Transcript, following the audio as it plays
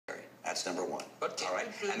That's number one. But can all right?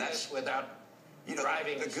 you do this without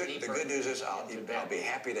driving the good news is I'll be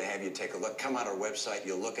happy to have you take a look. Come on our website.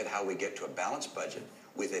 You'll look at how we get to a balanced budget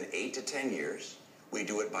within 8 to 10 years. We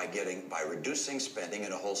do it by reducing spending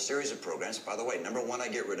in a whole series of programs. By the way, number one I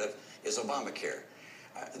get rid of is Obamacare.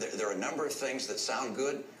 There are a number of things that sound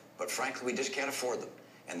good, but frankly, we just can't afford them.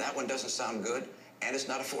 And that one doesn't sound good, and it's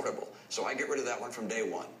not affordable. So I get rid of that one from day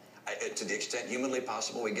one. To the extent humanly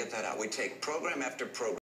possible, we get that out. We take program after program.